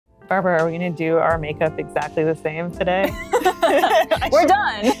Barbara, are we gonna do our makeup exactly the same today? We're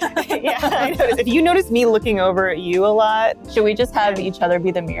done. Yeah, I noticed. If you notice me looking over at you a lot. Should we just have each other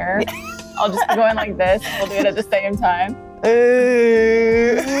be the mirror? I'll just be going like this. We'll do it at the same time.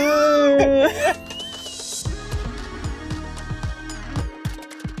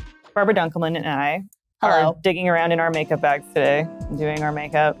 Barbara Dunkelman and I Hello. are digging around in our makeup bags today, doing our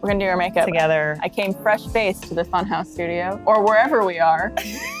makeup. We're gonna do our makeup together. I came fresh-faced to the Funhaus studio, or wherever we are,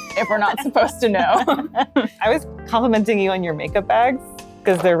 if we're not supposed to know. I was complimenting you on your makeup bags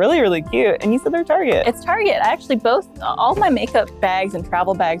because they're really, really cute, and you said they're Target. It's Target. I actually all my makeup bags and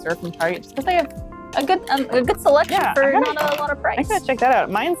travel bags are from Target just because they have a good selection for not a lot of price. I gotta check that out.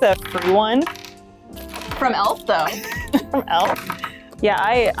 Mine's a free one. From Elf, though. From Elf.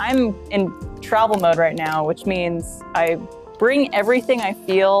 Yeah, I'm in travel mode right now, which means I bring everything I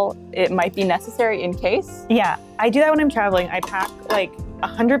feel it might be necessary in case. Yeah, I do that when I'm traveling. I pack like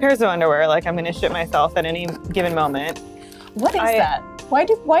 100 pairs of underwear, like I'm gonna shit myself at any given moment. What is that? Why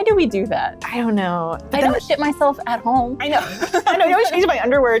do we do that? I don't know. I don't shit myself at home. I know. I know. I always change my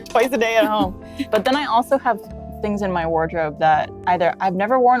underwear twice a day at home. But then I also have things in my wardrobe that either I've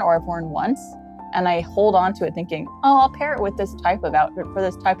never worn or I've worn once, and I hold on to it thinking, oh, I'll pair it with this type of outfit for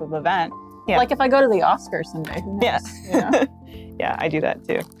this type of event. Yeah. Like if I go to the Oscars someday, who knows? Yeah. You know? Yeah, I do that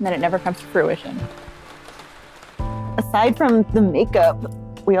too. And then it never comes to fruition. Aside from the makeup,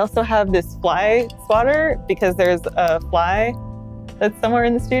 we also have this fly swatter because there's a fly that's somewhere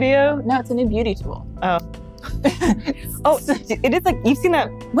in the studio. No, it's a new beauty tool. Oh. Oh, it is like, you've seen that.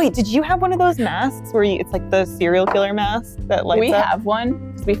 Wait, did you have one of those masks where it's like the serial killer mask that lights up? We have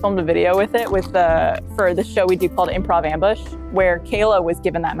one. We filmed a video with it for the show we do called Improv Ambush, where Kayla was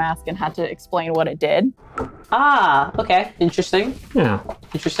given that mask and had to explain what it did. Ah, okay. Interesting. Yeah.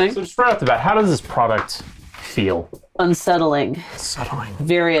 Interesting. So just right off the bat, how does this product feel? Unsettling. Unsettling.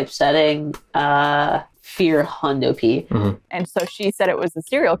 Very upsetting. Fear hundo P. Mm-hmm. And so she said it was a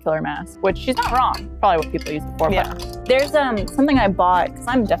serial killer mask, which she's not wrong. Probably what people use it for. Yeah. But there's something I bought, because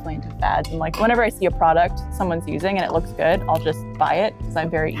I'm definitely into fads, and like whenever I see a product someone's using and it looks good, I'll just buy it because I'm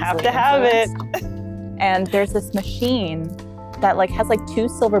very easily have to have it. And there's this machine that like has like 2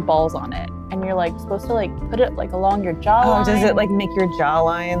 silver balls on it, and you're like supposed to like put it like along your jawline. Oh, does it like make your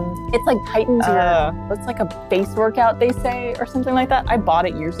jawline? It's like tightens it's like a face workout, they say, or something like that. I bought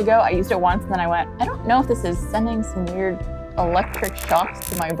it years ago. I used it once and then I went, I don't know if this is sending some weird electric shocks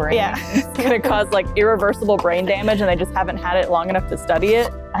to my brain. Yeah. It's gonna cause like irreversible brain damage and I just haven't had it long enough to study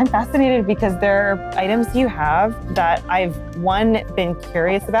it. I'm fascinated because there are items you have that I've, been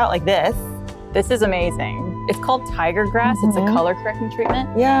curious about, like this. This is amazing. It's called tiger grass. It's a color correcting treatment.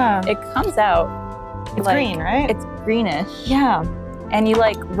 Yeah. It comes out. It's like, green, right? It's greenish. Yeah. And you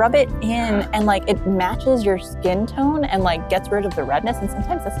like rub it in and like it matches your skin tone and like gets rid of the redness. And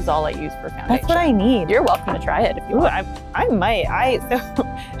sometimes this is all I use for foundation. That's what I need. You're welcome to try it if you want. I might.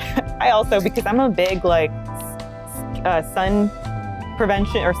 I also, because I'm a big like sun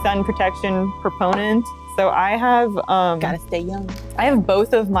prevention or sun protection proponent. So I have gotta stay young. I have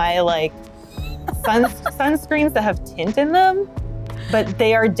both of my like sunscreens that have tint in them, but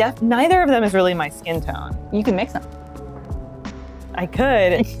they are neither of them is really my skin tone. You can mix them. I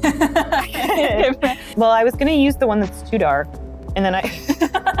could. Well, I was gonna use the one that's too dark, and then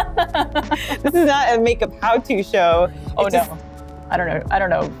this is not a makeup how-to show. Oh no, I don't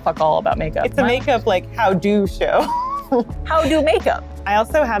know fuck all about makeup. It's a makeup like how-do show. How do makeup? I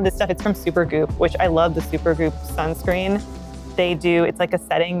also have this stuff. It's from Supergoop, which I love the Supergoop sunscreen. It's like a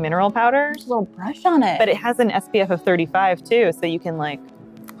setting mineral powder. There's a little brush on it. But it has an SPF of 35 too, so you can like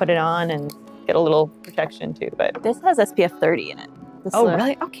put it on and get a little protection too. But this has SPF 30 in it.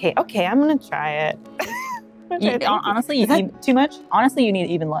 Really? Okay, I'm gonna try it. Honestly, is that too much? Honestly, you need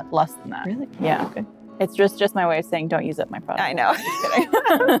even less than that. Really? Yeah. Okay. It's just my way of saying don't use up my product. I know. Just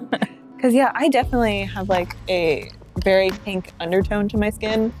kidding. Because yeah, I definitely have like a very pink undertone to my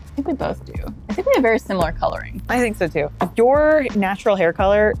skin. I think we both do. I think we have very similar coloring. I think so too. Your natural hair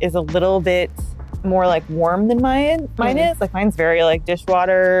color is a little bit more like warm than mine. Mine is like, mine's very like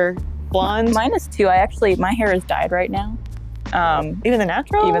dishwater blonde. Mine is too. My hair is dyed right now. Even the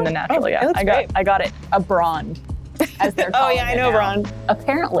natural? Even the natural, yeah. I got it a blonde, as they're calling Oh yeah, I know blonde.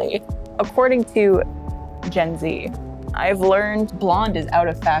 Apparently, according to Gen Z, I've learned blonde is out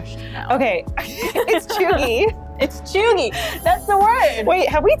of fashion now. Okay, it's cheugy. It's cheugy. That's the word. Wait,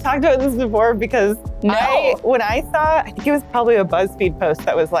 have we talked about this before? Because no. When I saw, I think it was probably a BuzzFeed post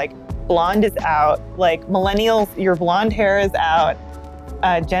that was like, blonde is out. Like millennials, your blonde hair is out.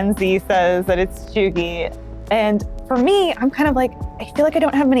 Gen Z says that it's cheugy. And for me, I'm kind of like, I feel like I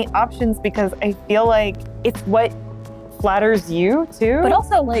don't have many options because I feel like it's what flatters you too. But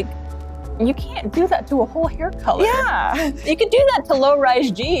also, like, you can't do that to a whole hair color. Yeah. You could do that to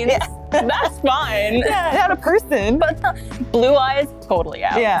low-rise jeans. Yeah. That's fine. Yeah, not a person. But blue eyes, totally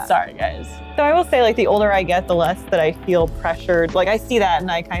out. Yeah. Sorry, guys. So I will say, like, the older I get, the less that I feel pressured. Like, I see that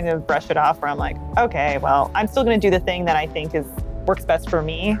and I kind of brush it off where I'm like, okay, well, I'm still gonna do the thing that I think works best for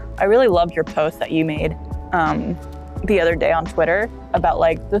me. I really loved your post that you made the other day on Twitter about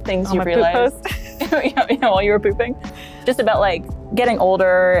like the things you realized while you were pooping. Just about like getting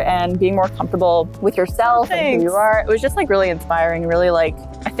older and being more comfortable with yourself and who you are. It was just like really inspiring, really like,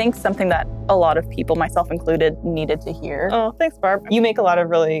 I think something that a lot of people, myself included, needed to hear. Oh, thanks, Barb. You make a lot of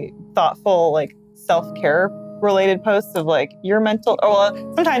really thoughtful, like self-care related posts of like your mental, well,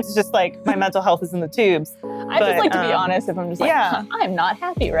 sometimes it's just like my mental health is in the tubes. I just like to be honest if I'm just like, I'm not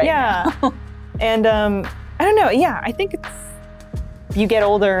happy right now. And I don't know, I think you get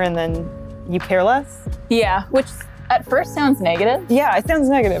older and then you care less. Yeah, which at first sounds negative. Yeah, it sounds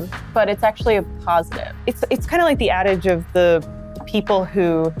negative. But it's actually a positive. It's kind of like the adage of the people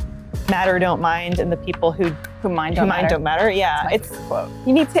who matter don't mind and the people who mind don't matter. Yeah, it's a quote.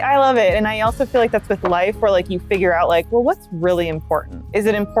 You need to, I love it. And I also feel like that's with life where like you figure out like, well, what's really important? Is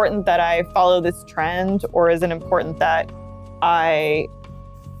it important that I follow this trend or is it important that I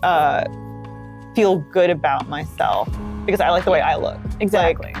feel good about myself because I like the way I look?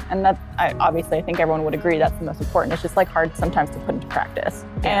 Exactly. And that, obviously, I think everyone would agree that's the most important. It's just like hard sometimes to put into practice.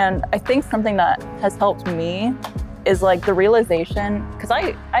 Yeah. And I think something that has helped me is like the realization, because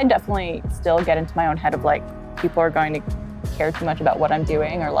I definitely still get into my own head of like, people are going to care too much about what I'm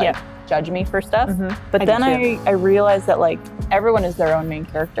doing or like judge me for stuff. But then I realized that like everyone is their own main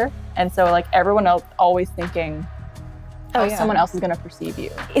character. And so like everyone else always thinking, someone else is going to perceive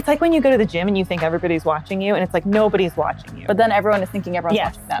you. It's like when you go to the gym and you think everybody's watching you and it's like nobody's watching you. But then everyone is thinking everyone's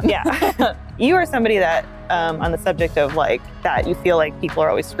watching them. Yeah. You are somebody that, on the subject of like that you feel like people are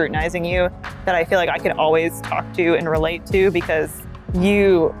always scrutinizing you, that I feel like I could always talk to and relate to because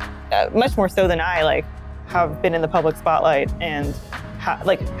you, much more so than I, like have been in the public spotlight and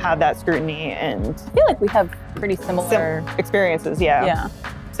have that scrutiny, and I feel like we have pretty similar experiences. Yeah. Yeah.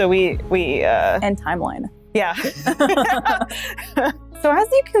 So we and timeline. Yeah. So as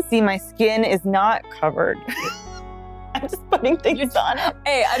you can see, my skin is not covered. I'm just putting things on it.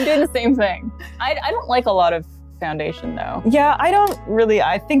 Hey, I'm doing the same thing. I don't like a lot of foundation though. Yeah, I don't really.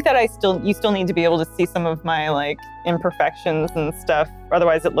 I think that you still need to be able to see some of my like imperfections and stuff.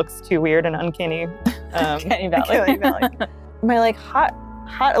 Otherwise, it looks too weird and uncanny. Uncanny Valley. My like hot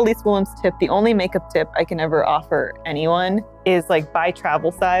Elyse Willems tip, the only makeup tip I can ever offer anyone is like buy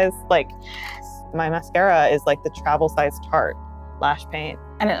travel size. Like my mascara is like the travel size Tarte lash paint.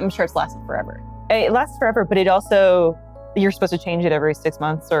 And I'm sure it's lasted forever. It lasts forever, but it also, you're supposed to change it every 6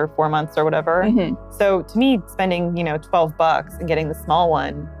 months or 4 months or whatever. So to me, spending, $12 and getting the small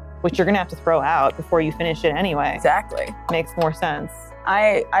one, which you're gonna have to throw out before you finish it anyway. Exactly. Makes more sense.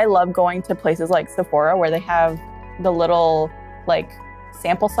 I love going to places like Sephora where they have the little like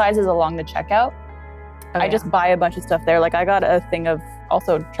sample sizes along the checkout. I just buy a bunch of stuff there. Like I got a thing of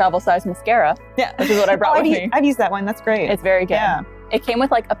also travel size mascara. Yeah. Which is what I brought with me. I've used that one, that's great. It's very good. Yeah. It came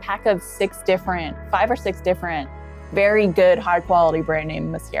with like a pack of 5 or 6 different, very good, high quality brand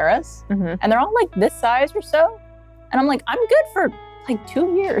name mascaras. And they're all like this size or so. And I'm like, I'm good for like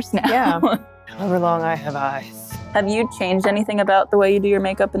 2 years now. Yeah. However long I have eyes. Have you changed anything about the way you do your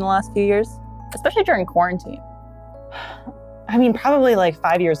makeup in the last few years? Especially during quarantine. I mean, probably like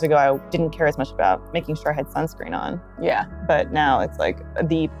 5 years ago, I didn't care as much about making sure I had sunscreen on. Yeah. But now it's like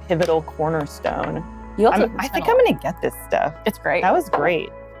the pivotal cornerstone. I think I'm gonna get this stuff. It's great. That was great.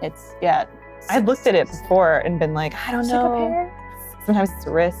 I looked at it before and been like, I don't know. Sometimes it's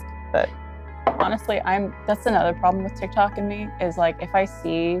a risk, but. Honestly, that's another problem with TikTok and me is like, if I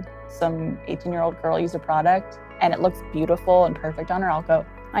see some 18-year-old girl use a product and it looks beautiful and perfect on her, I'll go,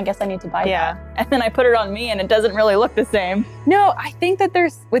 I guess I need to buy that. And then I put it on me and it doesn't really look the same. No, I think that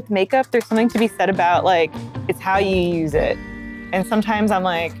with makeup, there's something to be said about like, it's how you use it. And sometimes I'm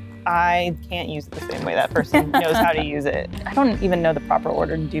like, I can't use it the same way that person knows how to use it. I don't even know the proper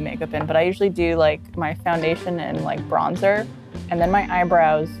order to do makeup in, but I usually do like my foundation and like bronzer, and then my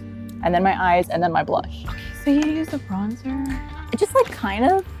eyebrows, and then my eyes, and then my blush. Okay, so you use a bronzer? It just like kind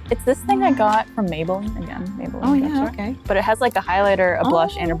of, it's this thing I got from Maybelline, again, Maybelline. Oh yeah, okay. But it has like a highlighter, a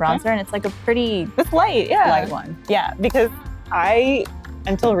blush, and a bronzer, and it's like a pretty it's light, light one. Yeah, because I,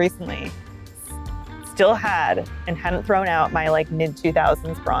 until recently, still had and hadn't thrown out my like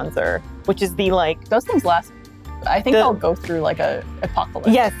mid-2000s bronzer, which is the like... Those things last, I think they'll go through like a apocalypse.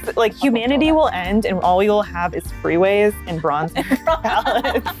 Yes, like humanity will end and all we will have is freeways and bronzer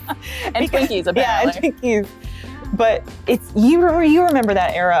palettes. And Twinkies, apparently. Yeah, and Twinkies. But it's you remember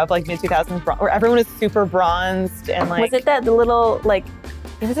that era of like mid-2000s where everyone was super bronzed and like. Was it that the little like?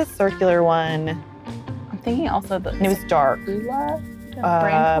 It was a circular one. I'm thinking also the. And it was dark. Hula?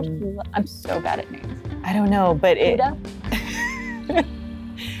 I'm so bad at names. I don't know, but it.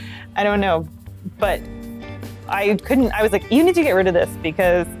 I don't know, but I couldn't. I was like, you need to get rid of this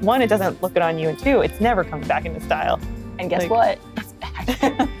because one, it doesn't look good on you, and two, it's never coming back into style. And guess what? It's back.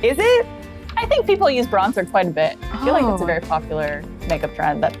 Is it? I think people use bronzer quite a bit. I feel like it's a very popular makeup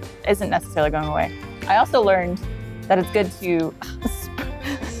trend that isn't necessarily going away. I also learned that it's good to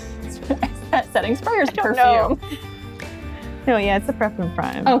setting sprayers perfume. No, yeah, it's a prep and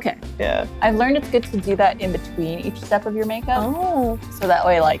prime. Okay. Yeah. I've learned it's good to do that in between each step of your makeup. Oh. So that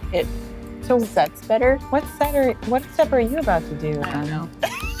way, like, it sets better. What step are you about to do? I don't know.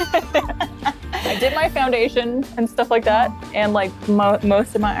 I did my foundation and stuff like that, and like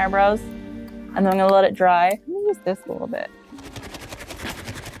most of my eyebrows, and then I'm gonna let it dry. I'm gonna use this a little bit.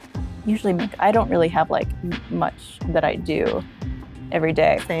 Usually, I don't really have like much that I do every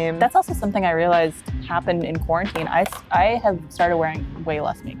day. Same. That's also something I realized happened in quarantine. I have started wearing way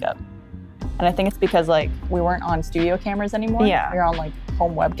less makeup, and I think it's because like we weren't on studio cameras anymore. Yeah. We were on like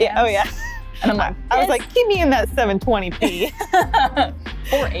home webcams. Yeah. Oh yeah. And I'm like, I was like, keep me in that 720p.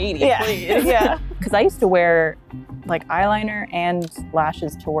 480, yeah. please. Yeah. Because I used to wear like eyeliner and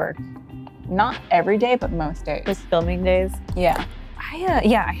lashes to work. Not every day, but most days. Just filming days. Yeah. I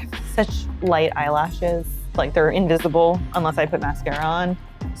have such light eyelashes. Like they're invisible unless I put mascara on.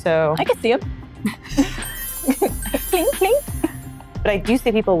 So I can see them. Cling, cling. But I do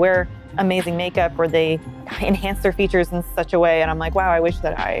see people wear amazing makeup where they enhance their features in such a way, and I'm like, wow, I wish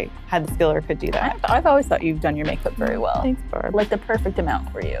that I had the skill or could do that. I've always thought you've done your makeup very well. Thanks, Barb. Like the perfect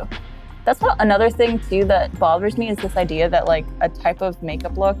amount for you. That's another thing too that bothers me is this idea that like a type of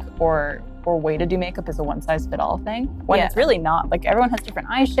makeup look or way to do makeup is a one-size-fit-all thing, when it's really not. Like everyone has different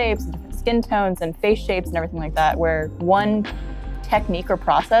eye shapes, different skin tones, and face shapes and everything like that, where one technique or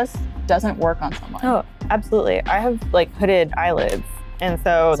process doesn't work on someone. Oh, absolutely. I have like hooded eyelids. And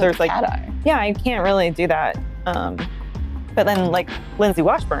so there's like, cat eye. Yeah, I can't really do that. But then like Lindsay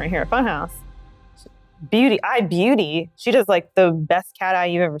Washburn here at Funhaus, beauty. She does like the best cat eye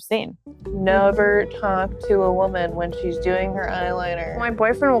you've ever seen. Never talk to a woman when she's doing her eyeliner. My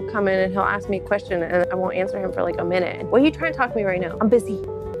boyfriend will come in and he'll ask me a question and I won't answer him for like a minute. What are you trying to talk to me right now? I'm busy.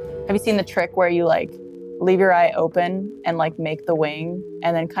 Have you seen the trick where you like leave your eye open and like make the wing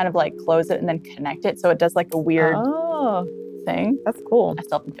and then kind of like close it and then connect it so it does like a weird thing? That's cool. I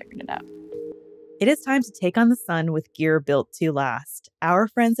still haven't figured it out. It is time to take on the sun with gear built to last. Our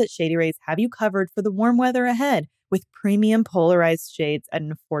friends at Shady Rays have you covered for the warm weather ahead with premium polarized shades at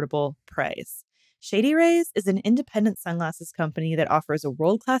an affordable price. Shady Rays is an independent sunglasses company that offers a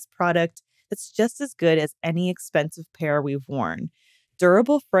world-class product that's just as good as any expensive pair we've worn.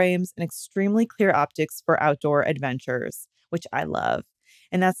 Durable frames and extremely clear optics for outdoor adventures, which I love.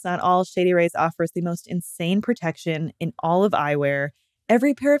 And that's not all. Shady Rays offers the most insane protection in all of eyewear.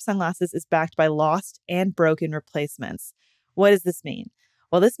 Every pair of sunglasses is backed by lost and broken replacements. What does this mean?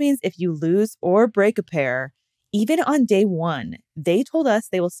 Well, this means if you lose or break a pair, even on day one, they told us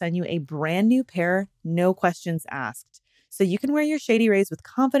they will send you a brand new pair, no questions asked. So you can wear your Shady Rays with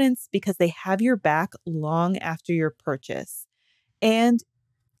confidence because they have your back long after your purchase. And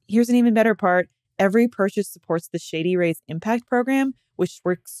here's an even better part. Every purchase supports the Shady Rays Impact Program, which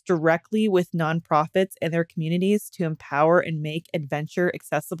works directly with nonprofits and their communities to empower and make adventure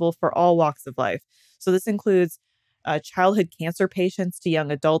accessible for all walks of life. So this includes childhood cancer patients to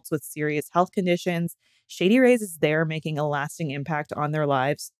young adults with serious health conditions. Shady Rays is there making a lasting impact on their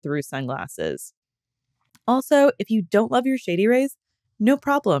lives through sunglasses. Also, if you don't love your Shady Rays, no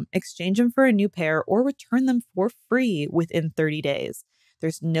problem. Exchange them for a new pair or return them for free within 30 days.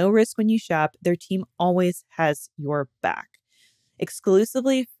 There's no risk when you shop. Their team always has your back.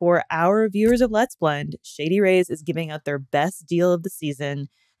 Exclusively for our viewers of Let's Blend, Shady Rays is giving out their best deal of the season.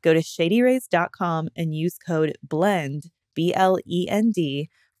 Go to shadyrays.com and use code BLEND, BLEND,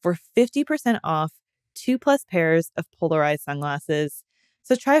 for 50% off 2+ pairs of polarized sunglasses.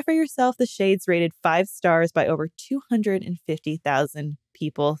 So try for yourself the shades rated 5 stars by over 250,000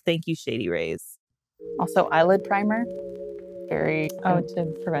 people. Thank you, Shady Rays. Also, eyelid primer. Very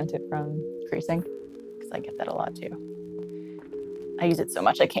to prevent it from creasing, because I get that a lot too. I use it so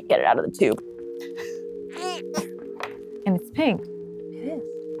much I can't get it out of the tube. And it's pink. It is.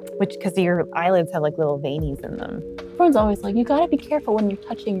 Which, because your eyelids have like little veinies in them. Everyone's always like, you gotta be careful when you're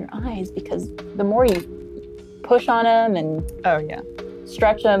touching your eyes because the more you push on them and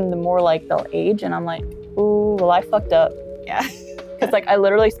stretch them, the more like they'll age. And I'm like, ooh, well, I fucked up. Yeah. Because like I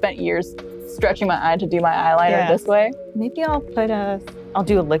literally spent years stretching my eye to do my eyeliner this way. Maybe I'll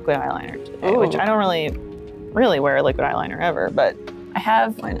do a liquid eyeliner today, which I don't really wear a liquid eyeliner ever, but I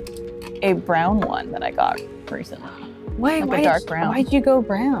have a brown one that I got recently. Why a dark brown. Why'd you go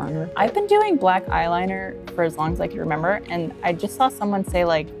brown? I've been doing black eyeliner for as long as I can remember, and I just saw someone say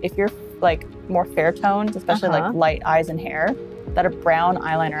like, if you're like more fair toned, especially like light eyes and hair, that a brown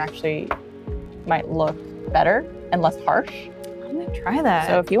eyeliner actually might look better and less harsh. I'm gonna try that.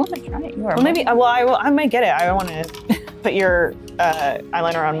 So if you want to try it, you are. Well, maybe. Well, I might get it. I want to put your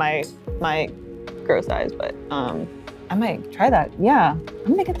eyeliner on my gross eyes, but I might try that. Yeah, I'm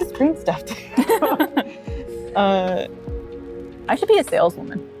gonna get this green stuff too. I should be a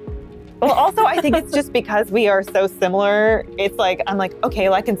saleswoman. Well, also, I think it's just because we are so similar. It's like, I'm like, okay,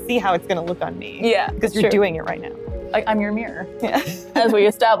 well, I can see how it's going to look on me. Yeah. Because you're doing it right now. Like, I'm your mirror. Yeah. As we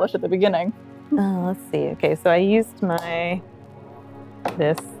established at the beginning. Let's see. Okay, so I used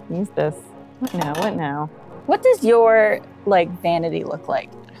this. What now? What does your, like, vanity look like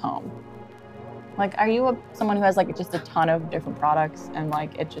at home? Like, are you someone who has, like, just a ton of different products and,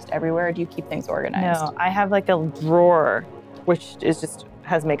 like, it's just everywhere? Or do you keep things organized? No, I have, like, a drawer, which is just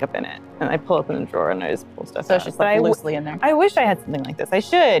has makeup in it. And I pull open the drawer and I just pull stuff out. So it's just, like, loosely in there. I wish I had something like this. I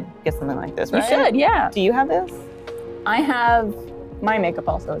should get something like this, right? You should, yeah. Do you have this? I have, my makeup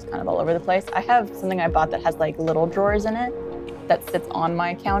also is kind of all over the place. I have something I bought that has, like, little drawers in it that sits on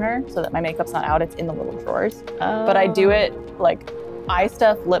my counter so that my makeup's not out. It's in the little drawers. But I do it, like, eye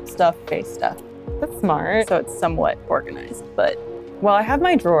stuff, lip stuff, face stuff. That's smart. So it's somewhat organized, but. Well, I have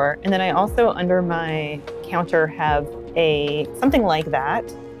my drawer, and then I also, under my counter, have something like that,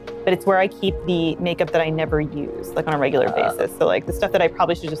 but it's where I keep the makeup that I never use, like on a regular basis. So like the stuff that I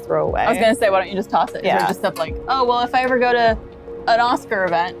probably should just throw away. I was gonna say, why don't you just toss it? Yeah. Just stuff like, oh, well, if I ever go to an Oscar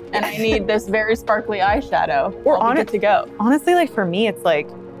event and I need this very sparkly eyeshadow, I'll be good to go. Honestly, like for me, it's like,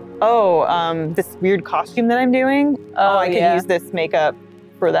 this weird costume that I'm doing. I could use this makeup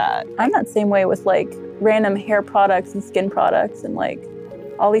for that. I'm that same way with like random hair products and skin products and like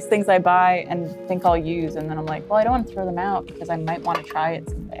all these things I buy and think I'll use, and then I'm like, well, I don't want to throw them out because I might want to try it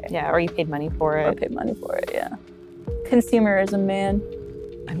someday. Yeah, or you paid money for it. Or paid money for it, yeah. Consumerism, man.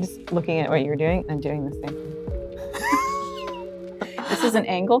 I'm just looking at what you're doing and doing the same thing. This is an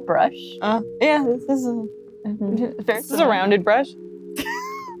angled brush. Yeah, this is a rounded brush.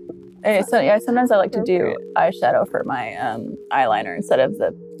 So yeah, sometimes I like to do eyeshadow for my eyeliner instead of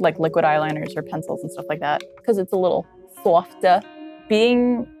the like liquid eyeliners or pencils and stuff like that because it's a little softer.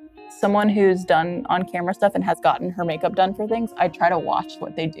 Being someone who's done on-camera stuff and has gotten her makeup done for things, I try to watch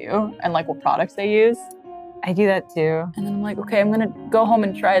what they do and like what products they use. I do that too. And then I'm like, okay, I'm gonna go home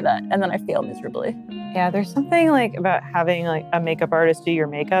and try that. And then I fail miserably. Yeah, there's something like about having like a makeup artist do your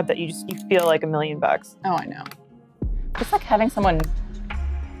makeup that you feel like $1 million. Oh, I know. It's like having someone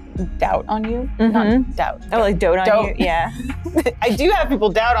doubt on you. Mm-hmm. Not doubt. Oh, like dote on you? Yeah. I do have people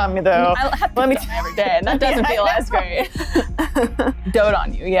doubt on me though. I have to every day, and that doesn't feel as great. Dote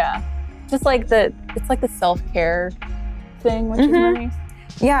on you, yeah. Just like it's like the self-care thing, which is nice.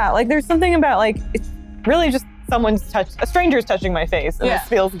 Yeah, like there's something about like, it's really just a stranger's touching my face and this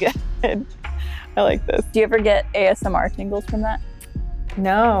feels good. I like this. Do you ever get ASMR tingles from that?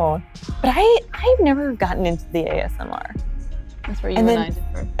 No, but I've never gotten into the ASMR. That's where you and I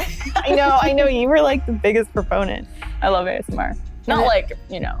differ. I know, you were like the biggest proponent. I love ASMR. Not like,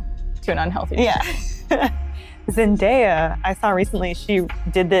 to an unhealthy degree. Yeah. Zendaya, I saw recently, she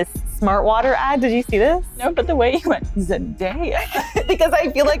did this smart water ad. Did you see this? No, but the way you went, Zendaya. Because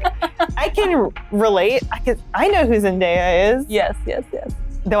I feel like I can relate. I know who Zendaya is. Yes.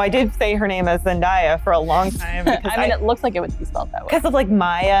 Though I did say her name as Zendaya for a long time. I mean, it looks like it would be spelled that way. Because of like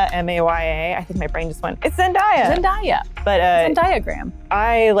Maya, M-A-Y-A. I think my brain just went, it's Zendaya. Zendaya. But Zendayagram.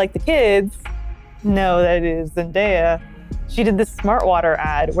 I, like the kids, know that it is Zendaya. She did this smart water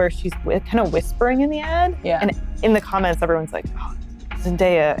ad where she's kind of whispering in the ad. Yeah. And in the comments, everyone's like, oh,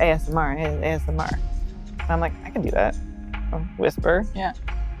 Zendaya ASMR, ASMR. And I'm like, I can do that. I'll whisper. Yeah.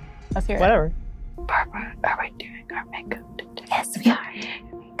 Let's hear it. Whatever. Barbara, are we doing our makeup today? Yes, we are.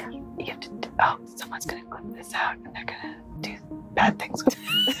 You have to someone's gonna clip this out and they're gonna do bad things with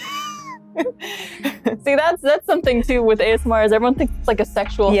it. See, that's something too with ASMR is everyone thinks it's like a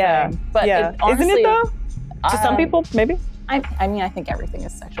sexual thing. But honestly, isn't it though? To some people, maybe? I mean, I think everything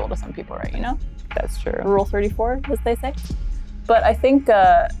is sexual to some people, right? That's true. Rule 34, as they say. But I think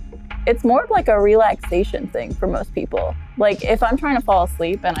it's more of like a relaxation thing for most people. Like if I'm trying to fall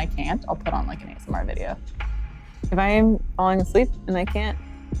asleep and I can't, I'll put on like an ASMR video. If I am falling asleep and I can't,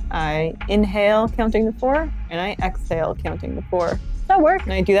 I inhale counting to 4 and I exhale counting to 4. That works.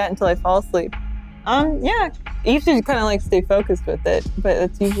 And I do that until I fall asleep. Yeah, You have to kind of like stay focused with it, but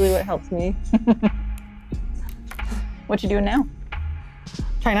that's usually what helps me. What you doing now?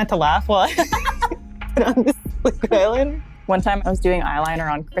 Try not to laugh while I put on this liquid eyeliner. One time I was doing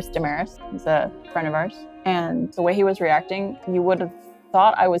eyeliner on Chris Damaris, he's a friend of ours, and the way he was reacting, you would have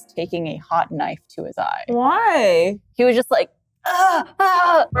thought I was taking a hot knife to his eye. Why? He was just like,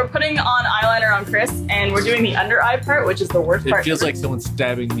 We're putting on eyeliner on Chris, and we're doing the under eye part, which is the worst part. It feels like someone's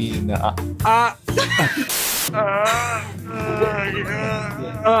stabbing me in the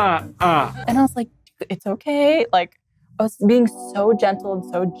And I was like, it's okay. Like, I was being so gentle and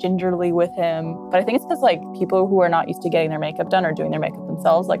so gingerly with him. But I think it's because like people who are not used to getting their makeup done or doing their makeup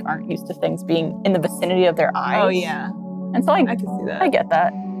themselves, like aren't used to things being in the vicinity of their eyes. Oh yeah. And so I can see that. I get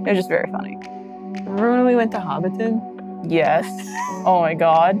that. It was just very funny. Remember when we went to Hobbiton? Yes. Oh my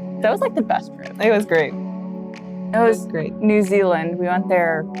God. That was like the best trip. It was great. It was great. New Zealand. We went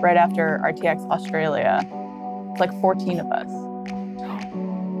there right after RTX Australia. It's like 14 of us.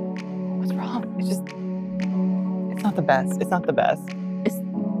 What's wrong? It's just, it's not the best. It's not the best. It's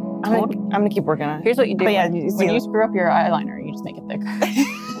I'm gonna keep working on it. Here's what you do. But yeah, when you screw up your eyeliner, you just make it thicker.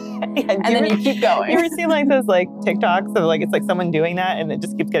 Yeah, and then you keep going. You ever seen like those like TikToks of like it's like someone doing that and it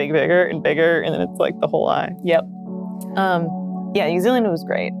just keeps getting bigger and bigger and then it's like the whole eye. Yep. Yeah, New Zealand was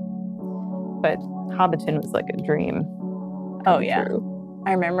great, but Hobbiton was like a dream. Oh yeah. True.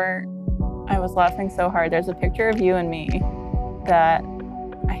 I remember I was laughing so hard. There's a picture of you and me that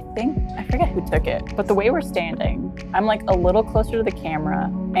I forget who took it, but the way we're standing, I'm like a little closer to the camera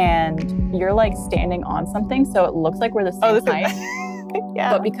and you're like standing on something, so it looks like we're the same height.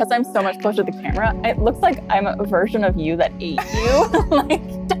 Yeah. But because I'm so much closer to the camera, it looks like I'm a version of you that ate you.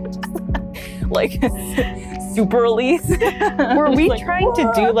 like super Elyse. Were we like, trying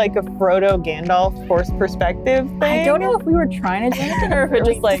to do like a Frodo Gandalf forced perspective thing? I don't know if we were trying to do it or if it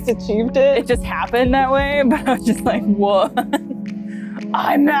just like achieved it. It just happened that way, but I was just like, whoa.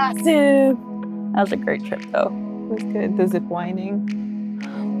 I'm massive. That was a great trip though. It was good. The zip lining.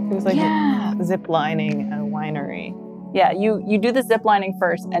 It was like zip lining at a winery. Yeah, you do the zip lining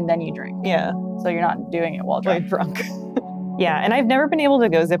first and then you drink. Yeah. So you're not doing it while drunk. Yeah, and I've never been able to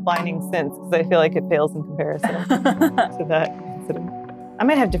go zip lining since because I feel like it pales in comparison to that incident. I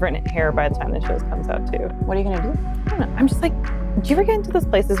might have different hair by the time the show comes out too. What are you gonna do? I don't know. I'm just like, do you ever get into those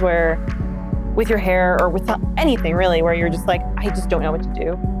places where with your hair or with anything really where you're just like, I just don't know what to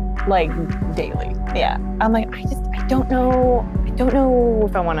do? Like daily. Yeah. I'm like, I don't know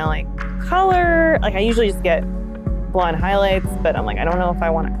if I want to like color. Like I usually just get blonde highlights, but I'm like, I don't know if I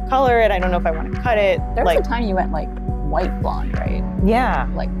want to color it. I don't know if I want to cut it. There was like, a time you went like white blonde, right? Yeah.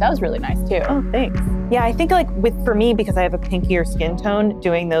 Like that was really nice too. Oh, thanks. Yeah, I think like for me, because I have a pinkier skin tone,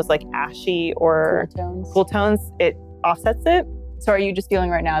 doing those like ashy or cool tones, it offsets it. So are you just feeling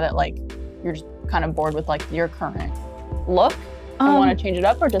right now that like you're just kind of bored with like your current look and want to change it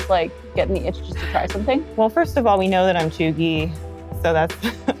up, or just like getting the itch just to try something? Well, first of all, we know that I'm cheugy, so that's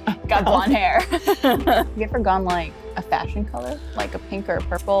got blonde hair. Have you ever gone like a fashion color, like a pink or a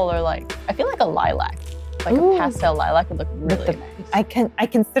purple, or like I feel like a lilac, like a pastel lilac would look really nice. I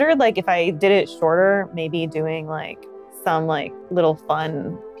considered like if I did it shorter, maybe doing like some like little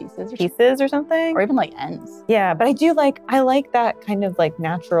fun pieces or something, or even like ends. Yeah, but I like that kind of like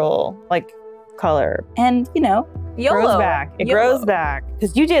natural like color. And you know, YOLO. It grows back.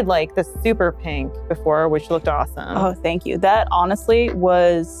 Because you did like the super pink before, which looked awesome. Oh, thank you. That honestly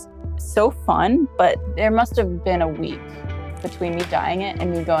was so fun, but there must have been a week between me dyeing it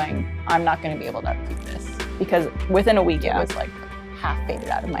and me going, I'm not going to be able to keep this. Because within a week, it was like half faded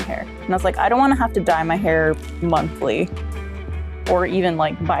out of my hair. And I was like, I don't want to have to dye my hair monthly or even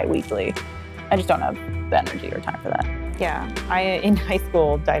like bi-weekly. I just don't have the energy or time for that. Yeah, I in high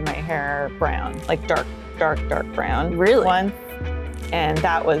school dyed my hair brown, like dark brown. Really? Once. And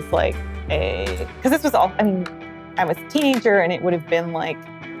that was like because this was all, I mean, I was a teenager and it would have been like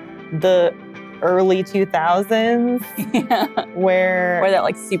the early 2000s. Yeah. Where that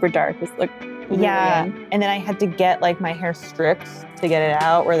like super dark was like, yeah. And then I had to get like my hair stripped to get it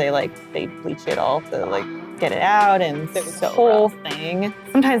out, where they bleach it all to like get it out, and it was the whole thing.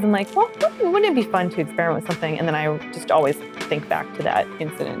 Sometimes I'm like, well, wouldn't it be fun to experiment with something? And then I just always think back to that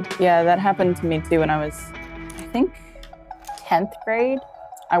incident. Yeah, that happened to me too when I was, I think, 10th grade.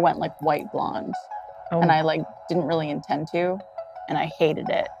 I went like white blonde, and I like didn't really intend to, and I hated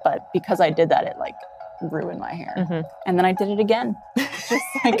it. But because I did that, it like ruined my hair. Mm-hmm. And then I did it again, just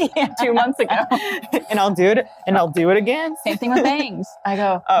like 2 months ago. And I'll do it, and I'll do it again. Same thing with bangs. I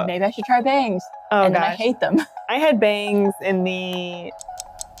go, maybe I should try bangs. Oh, and then I hate them. I had bangs in the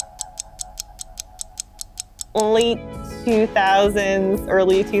late 2000s,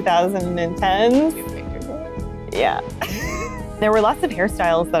 early 2010s. Yeah. There were lots of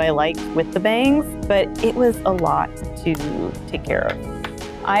hairstyles that I liked with the bangs, but it was a lot to take care of.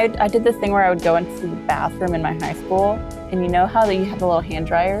 I did this thing where I would go into the bathroom in my high school, and you know how you have the little hand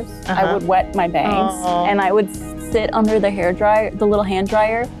dryers? I would wet my bangs, and I would sit under the hair dryer, the little hand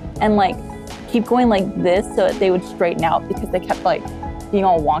dryer, and like keep going like this so that they would straighten out because they kept like being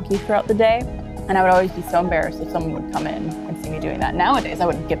all wonky throughout the day. And I would always be so embarrassed if someone would come in and see me doing that. Nowadays, I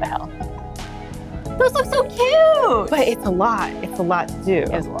wouldn't give a hell. Those look so cute! But it's a lot. It's a lot to do.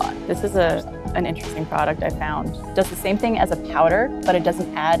 It's a lot. This is an interesting product I found. Does the same thing as a powder, but it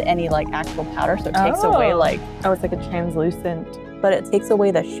doesn't add any like actual powder, so it takes away like... Oh, it's like a translucent... But it takes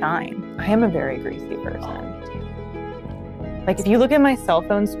away the shine. I am a very greasy person. Like if you look at my cell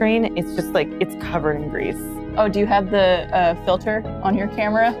phone screen, it's just like, it's covered in grease. Oh, do you have the filter on your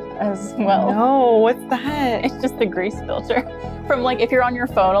camera as well? No, what's that? It's just the grease filter. From like, if you're on your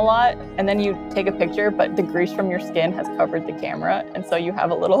phone a lot and then you take a picture, but the grease from your skin has covered the camera. And so you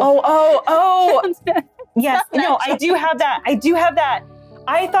have a little... Oh. Yes, no, I do have that.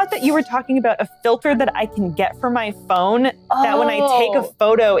 I thought that you were talking about a filter that I can get for my phone that when I take a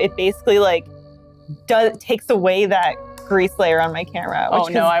photo, it basically like takes away that grease layer on my camera. Oh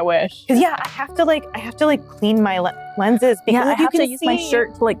no, I wish. Because yeah, I have to like clean my lenses because I have to use my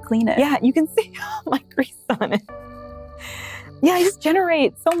shirt to like clean it. Yeah, you can see all my grease on it. Yeah, I just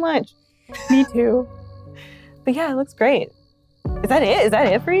generate so much. Me too. But yeah, it looks great. Is that it? Is that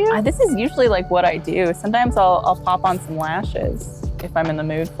it for you? This is usually like what I do. Sometimes I'll pop on some lashes if I'm in the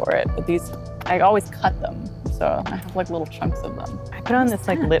mood for it. But these, I always cut them. So I have like little chunks of them. I put on this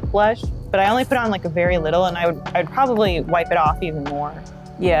like lip blush, but I only put on like a very little, and I'd probably wipe it off even more.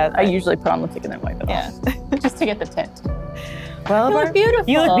 Yeah, I usually put on lipstick and then wipe it off. Just to get the tint. Well, you look beautiful.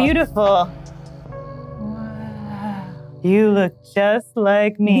 You look beautiful. Wow. You look just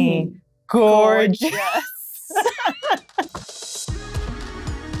like me. Gorgeous.